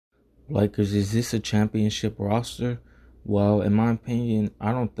Lakers, is this a championship roster? Well, in my opinion,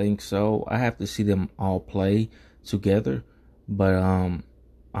 I don't think so. I have to see them all play together, but I'm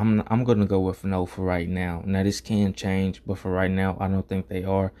gonna go with no for right now. Now this can change, but for right now, I don't think they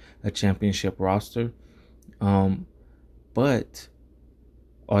are a championship roster. Um, but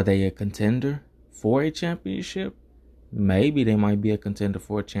are they a contender for a championship? Maybe they might be a contender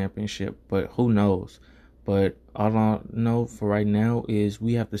for a championship, but who knows? But all I know for right now is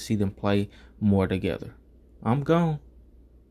we have to see them play more together. I'm gone.